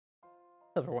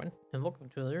Hello everyone, and welcome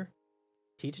to another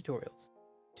Tutorials.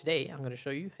 Today I'm going to show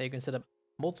you how you can set up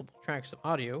multiple tracks of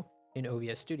audio in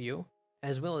OBS Studio,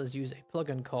 as well as use a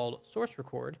plugin called Source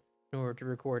Record in order to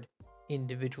record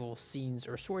individual scenes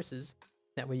or sources.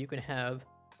 That way you can have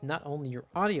not only your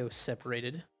audio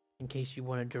separated, in case you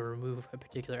wanted to remove a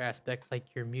particular aspect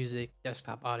like your music,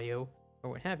 desktop audio, or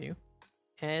what have you,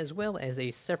 as well as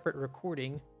a separate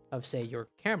recording of, say, your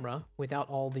camera without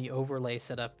all the overlay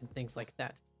setup and things like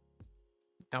that.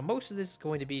 Now, most of this is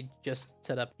going to be just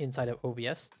set up inside of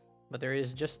OBS, but there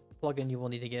is just a plugin you will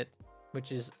need to get,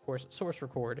 which is, of course, Source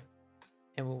Record,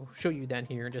 and we'll show you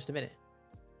that here in just a minute.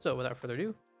 So, without further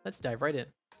ado, let's dive right in.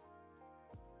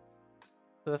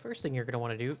 So the first thing you're going to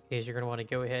want to do is you're going to want to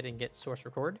go ahead and get Source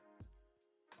Record.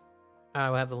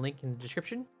 I'll have the link in the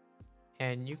description,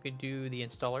 and you could do the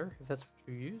installer if that's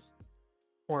what you use.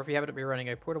 Or if you happen to be running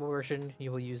a portable version, you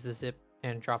will use the zip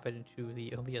and drop it into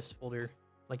the OBS folder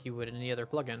like you would in any other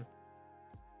plugin.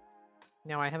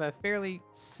 Now I have a fairly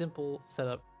simple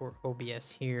setup for OBS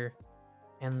here,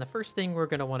 and the first thing we're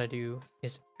going to want to do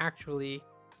is actually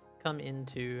come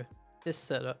into this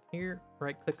setup here,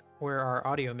 right click where our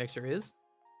audio mixer is,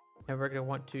 and we're going to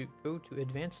want to go to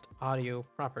Advanced Audio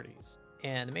Properties.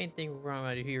 And the main thing we're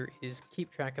going to do here is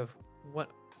keep track of what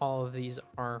all of these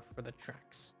are for the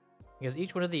tracks, because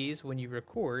each one of these, when you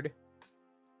record,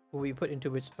 will be put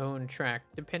into its own track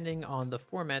depending on the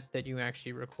format that you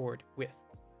actually record with.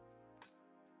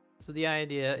 So the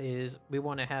idea is we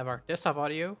want to have our desktop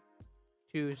audio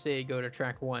to, say, go to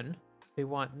track 1. We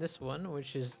want this one,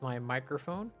 which is my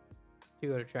microphone, to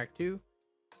go to track 2,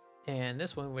 and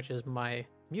this one, which is my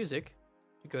music,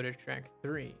 to go to track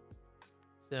 3.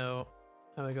 So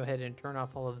I'm going to go ahead and turn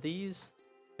off all of these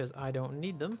because I don't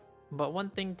need them. But one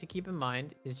thing to keep in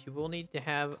mind is you will need to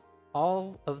have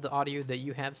all of the audio that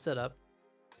you have set up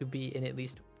to be in at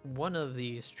least one of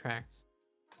these tracks.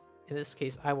 In this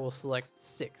case, I will select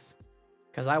 6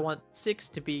 because I want 6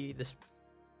 to be the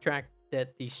track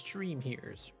that the stream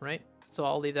hears, right? So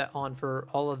I'll leave that on for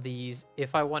all of these.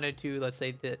 If I wanted to, let's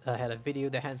say that I had a video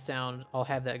that had sound, I'll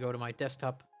have that go to my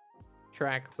desktop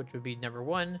track, which would be number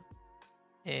 1.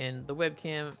 And the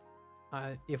webcam,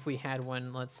 if we had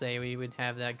one, let's say we would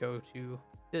have that go to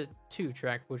the 2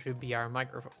 track, which would be our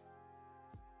microphone.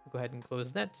 Go ahead and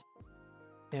close that,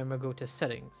 and we'll go to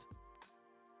settings.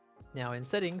 Now in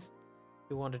settings,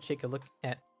 you want to take a look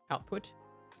at output.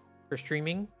 For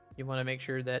streaming, you want to make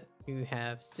sure that you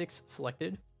have 6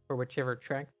 selected for whichever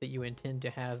track that you intend to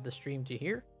have the stream to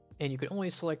hear, and you can only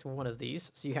select one of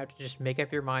these, so you have to just make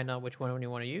up your mind on which one you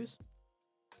want to use.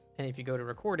 And if you go to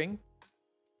recording,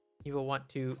 you will want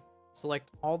to select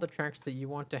all the tracks that you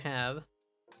want to have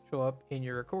show up in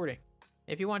your recording.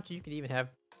 If you want to, you could even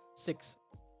have 6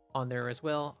 on there as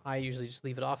well. I usually just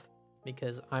leave it off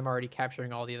because I'm already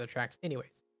capturing all the other tracks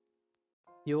anyways.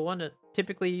 You'll want to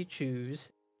typically choose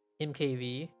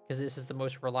MKV because this is the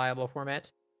most reliable format.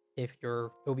 If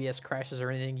your OBS crashes or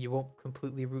anything, you won't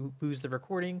completely lose the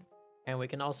recording, and we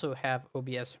can also have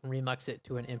OBS remux it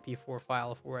to an MP4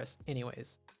 file for us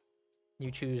anyways.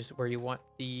 You choose where you want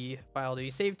the file to be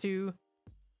saved to,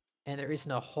 and there isn't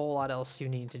a whole lot else you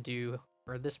need to do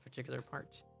for this particular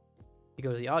part. You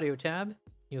go to the audio tab,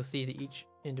 you'll see that each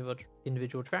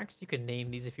individual tracks, you can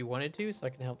name these if you wanted to, so I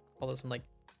can help call this one like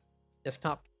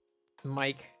desktop,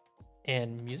 mic,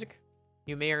 and music.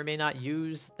 You may or may not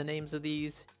use the names of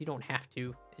these. You don't have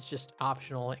to. It's just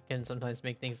optional. It can sometimes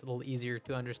make things a little easier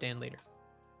to understand later.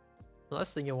 The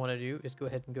last thing you'll want to do is go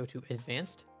ahead and go to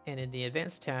Advanced, and in the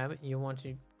Advanced tab, you want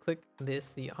to click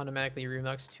the automatically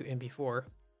remux to MP4.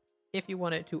 If you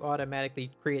want it to automatically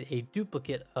create a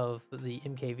duplicate of the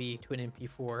MKV to an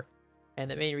MP4, and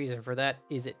the main reason for that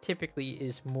is it typically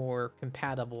is more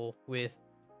compatible with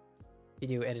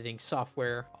video editing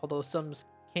software, although some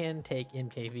can take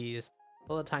MKVs.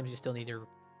 A lot of times you still need to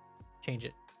change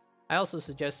it. I also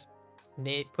suggest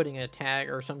putting a tag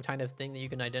or some kind of thing that you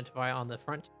can identify on the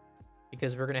front,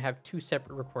 because we're going to have 2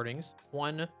 separate recordings.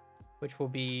 One which will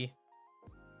be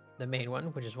the main one,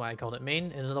 which is why I called it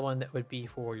main, and another one that would be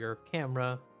for your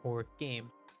camera or game,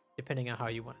 depending on how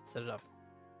you want to set it up.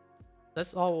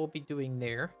 That's all we'll be doing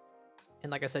there.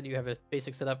 And like I said, you have a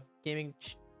basic setup, gaming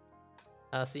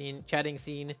scene, chatting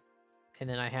scene, and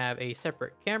then I have a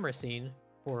separate camera scene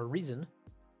for a reason,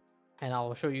 and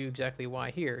I'll show you exactly why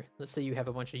here. Let's say you have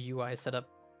a bunch of UI set up.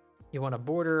 You want a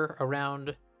border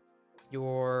around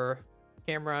your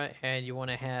camera, and you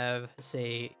want to have,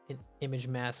 say, an image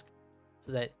mask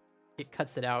so that it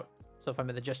cuts it out. So if I'm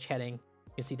in the just chatting,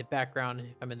 you can see the background.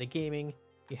 If I'm in the gaming,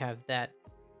 you have that.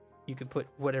 You can put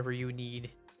whatever you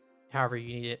need, however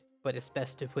you need it, but it's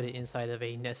best to put it inside of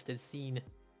a nested scene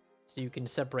so you can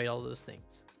separate all those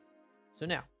things. So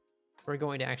now we're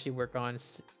going to actually work on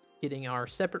getting our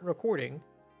separate recording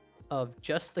of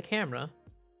just the camera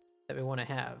that we want to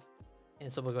have.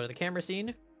 And so we'll go to the camera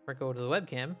scene, or go to the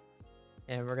webcam,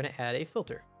 and we're going to add a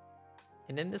filter.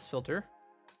 And in this filter,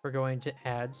 we're going to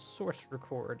add source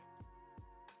record.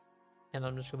 And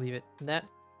I'm just going to leave it in that.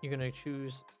 You're going to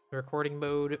choose the recording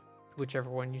mode, whichever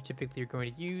one you typically are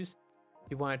going to use.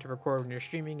 If you want it to record when you're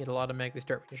streaming, it'll automatically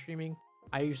start when you're streaming.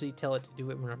 I usually tell it to do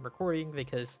it when I'm recording,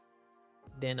 because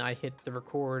then I hit the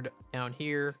record down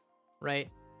here, right?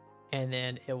 And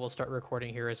then it will start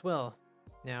recording here as well.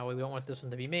 Now, we don't want this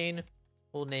one to be main.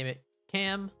 We'll name it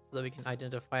cam so that we can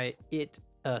identify it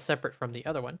separate from the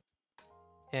other one.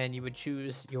 And you would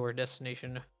choose your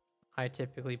destination. I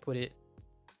typically put it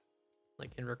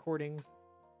like in recording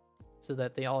so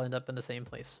that they all end up in the same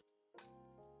place.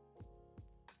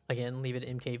 Again, leave it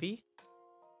MKV.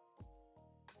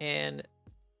 And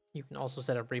you can also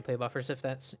set up replay buffers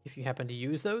if you happen to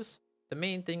use those. The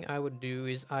main thing I would do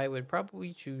is I would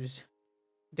probably choose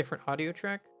different audio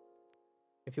track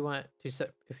if you want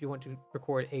to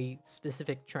record a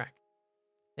specific track.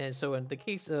 And so in the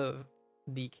case of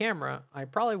the camera, I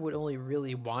probably would only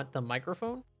really want the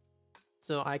microphone.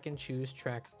 So I can choose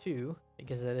track 2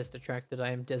 because that is the track that I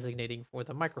am designating for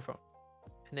the microphone.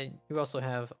 And then you also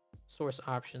have source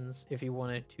options if you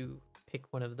wanted to pick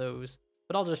one of those,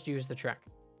 but I'll just use the track.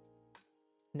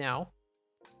 Now,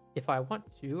 if I want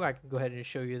to, I can go ahead and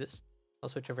show you this. I'll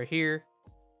switch over here.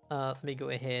 Let me go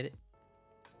ahead.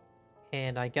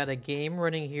 And I got a game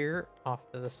running here off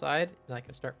to the side, and I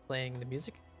can start playing the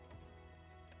music.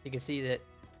 So you can see that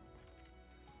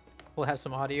we'll have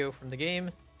some audio from the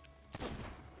game.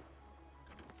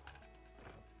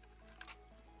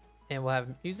 And we'll have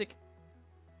music,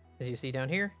 as you see down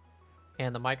here,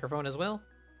 and the microphone as well.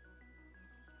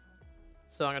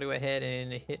 So I'm going to go ahead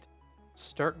and hit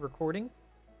start recording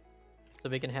so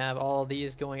we can have all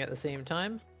these going at the same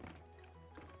time,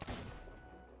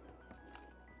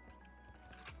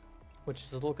 which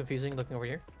is a little confusing looking over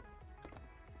here.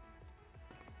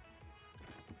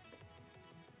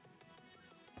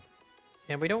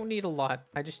 And we don't need a lot.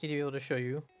 I just need to be able to show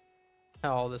you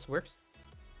how all this works.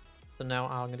 So now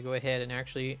I'm going to go ahead and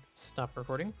actually stop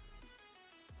recording.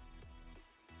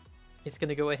 It's going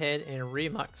to go ahead and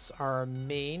remux our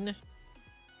main.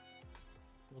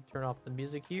 We'll turn off the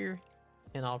music here,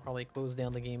 and I'll probably close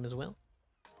down the game as well.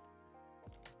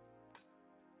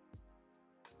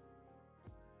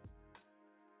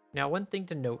 Now, one thing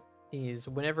to note is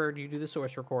whenever you do the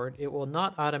source record, it will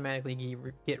not automatically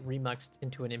get remuxed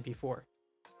into an MP4.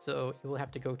 So you will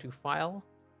have to go to File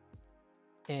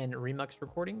and Remux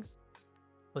Recordings.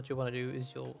 What you'll want to do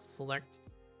is you'll select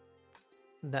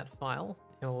that file,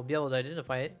 and we'll be able to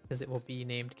identify it because it will be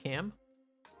named cam.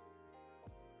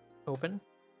 Open,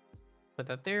 put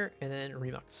that there, and then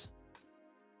remux.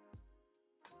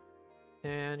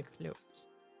 And close.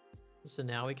 So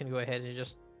now we can go ahead and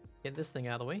just get this thing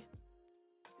out of the way.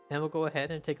 And we'll go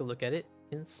ahead and take a look at it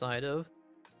inside of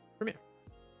Premiere.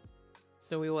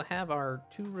 So we will have our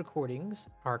two recordings,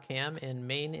 our cam and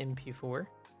main MP4.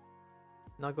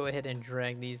 And I'll go ahead and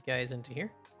drag these guys into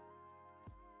here.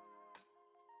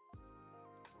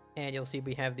 And you'll see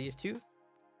we have these two.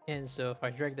 And so if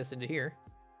I drag this into here,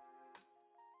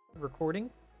 recording,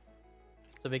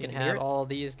 so we can have all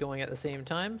these going at the same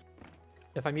time.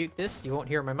 If I mute this, you won't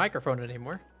hear my microphone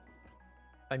anymore.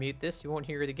 If I mute this, you won't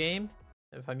hear the game.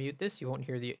 If I mute this, you won't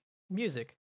hear the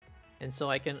music. And so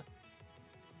I can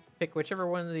pick whichever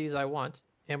one of these I want.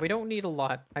 And we don't need a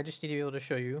lot. I just need to be able to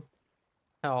show you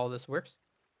how all this works.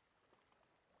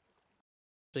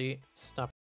 So you stop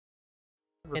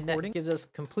recording. And that gives us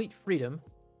complete freedom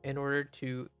in order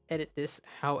to edit this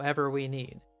however we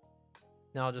need.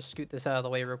 Now I'll just scoot this out of the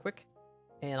way real quick,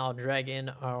 and I'll drag in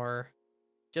our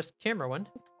just camera one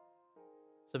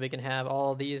so we can have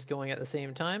all these going at the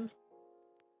same time.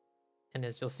 And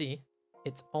as you'll see,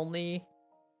 it's only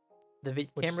the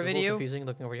camera video, confusing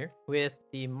looking over here, with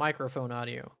the microphone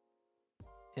audio.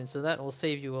 And so that will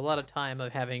save you a lot of time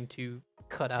of having to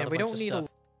cut out a bunch of stuff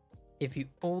if you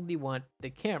only want the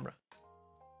camera.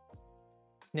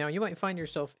 Now, you might find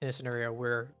yourself in a scenario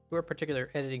where your particular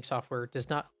editing software does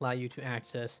not allow you to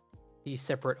access these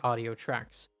separate audio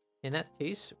tracks. In that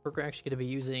case, we're actually going to be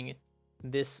using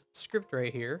this script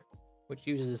right here, which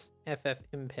uses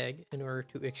ffmpeg in order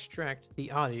to extract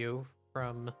the audio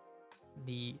from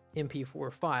the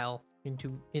MP4 file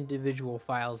into individual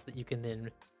files that you can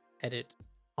then edit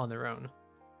on their own.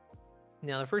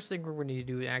 Now, the first thing we're going to need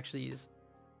to do actually is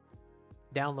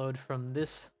download from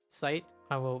this site.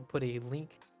 I will put a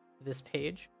link to this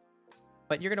page,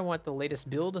 but you're going to want the latest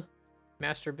build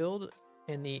master build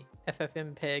in the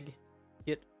ffmpeg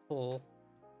git full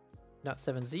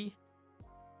 .7z.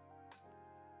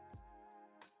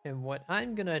 And what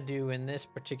I'm gonna do in this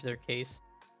particular case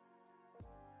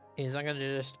is I'm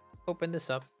gonna just open this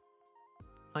up.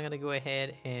 I'm gonna go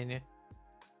ahead and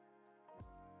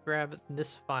grab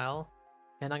this file,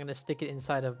 and I'm gonna stick it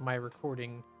inside of my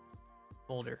recording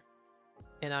folder.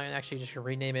 And I'm actually just gonna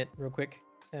rename it real quick,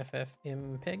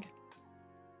 ffmpeg,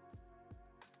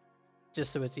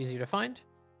 just so it's easier to find.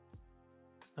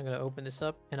 I'm gonna open this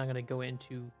up, and I'm gonna go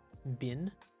into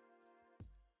bin,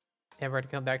 and we're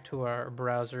gonna come back to our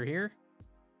browser here,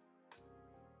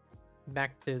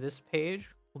 back to this page,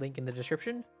 link in the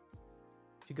description,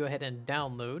 to go ahead and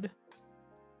download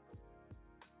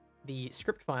the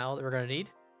script file that we're going to need.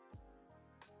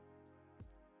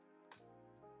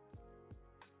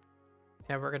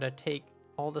 And we're going to take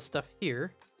all the stuff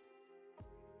here,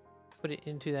 put it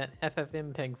into that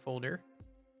ffmpeg folder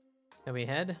that we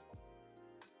had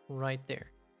right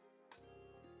there.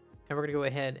 And we're going to go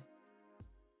ahead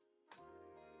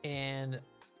and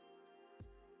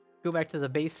go back to the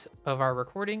base of our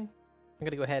recording. I'm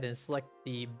going to go ahead and select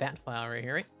the bat file right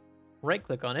here, right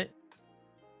click on it,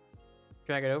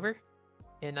 drag it over,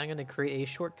 and I'm going to create a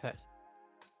shortcut.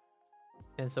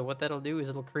 And so what that'll do is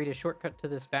it'll create a shortcut to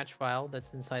this batch file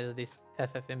that's inside of this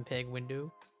ffmpeg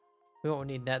window. We won't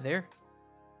need that there.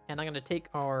 And I'm going to take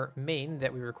our main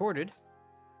that we recorded,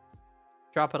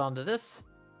 drop it onto this.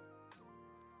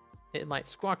 It might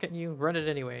squawk at you, run it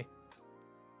anyway.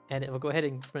 And it will go ahead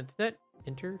and print that,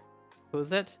 enter, close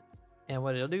that. And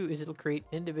what it'll do is it'll create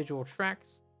individual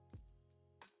tracks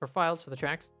or files for the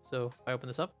tracks. So if I open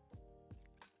this up,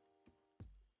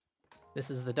 this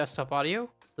is the desktop audio.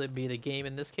 So it'd be the game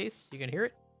in this case. You can hear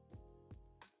it.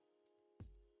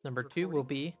 Number 2 will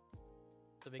be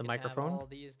the microphone. All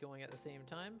these going at the same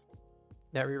time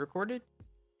that we recorded.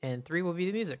 And 3 will be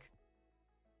the music.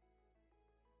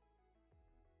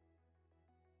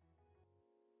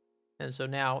 And so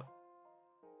now,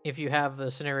 if you have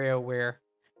a scenario where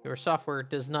your software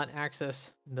does not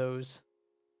access those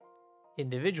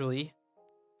individually,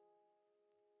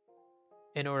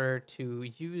 in order to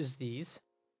use these,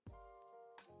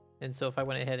 and so if I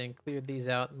went ahead and cleared these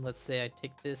out, and let's say I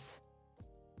take this,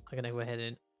 I'm gonna go ahead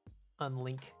and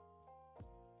unlink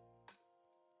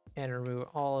and remove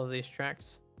all of these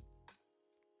tracks.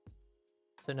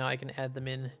 So now I can add them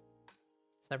in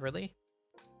separately.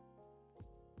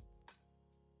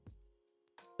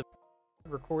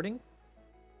 Recording,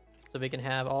 so we can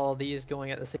have all these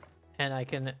going at the same, and I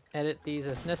can edit these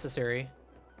as necessary.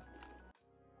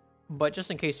 But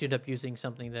just in case you end up using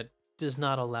something that does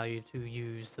not allow you to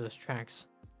use those tracks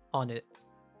on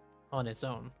its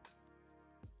own.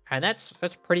 And that's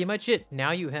pretty much it.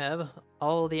 Now you have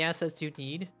all the assets you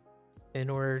need in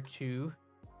order to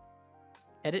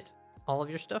edit all of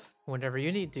your stuff whenever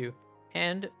you need to.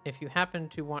 And if you happen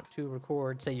to want to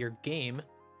record, say, your game,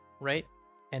 right,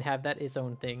 and have that its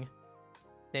own thing,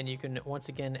 then you can once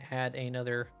again add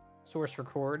another source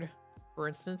record, for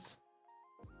instance,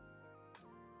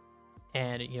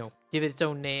 and give it its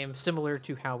own name, similar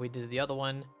to how we did the other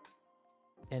one,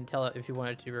 and tell it if you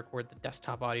wanted to record the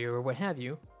desktop audio or what have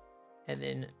you. And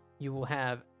then you will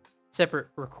have separate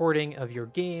recording of your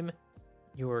game,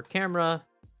 your camera,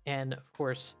 and of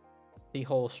course the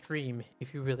whole stream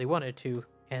if you really wanted to,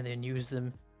 and then use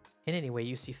them in any way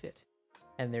you see fit.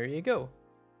 And there you go.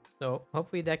 So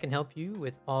hopefully that can help you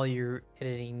with all your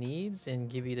editing needs and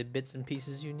give you the bits and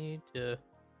pieces you need to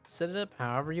set it up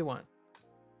however you want.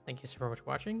 Thank you so much for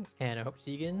watching, and I hope to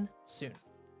see you again soon.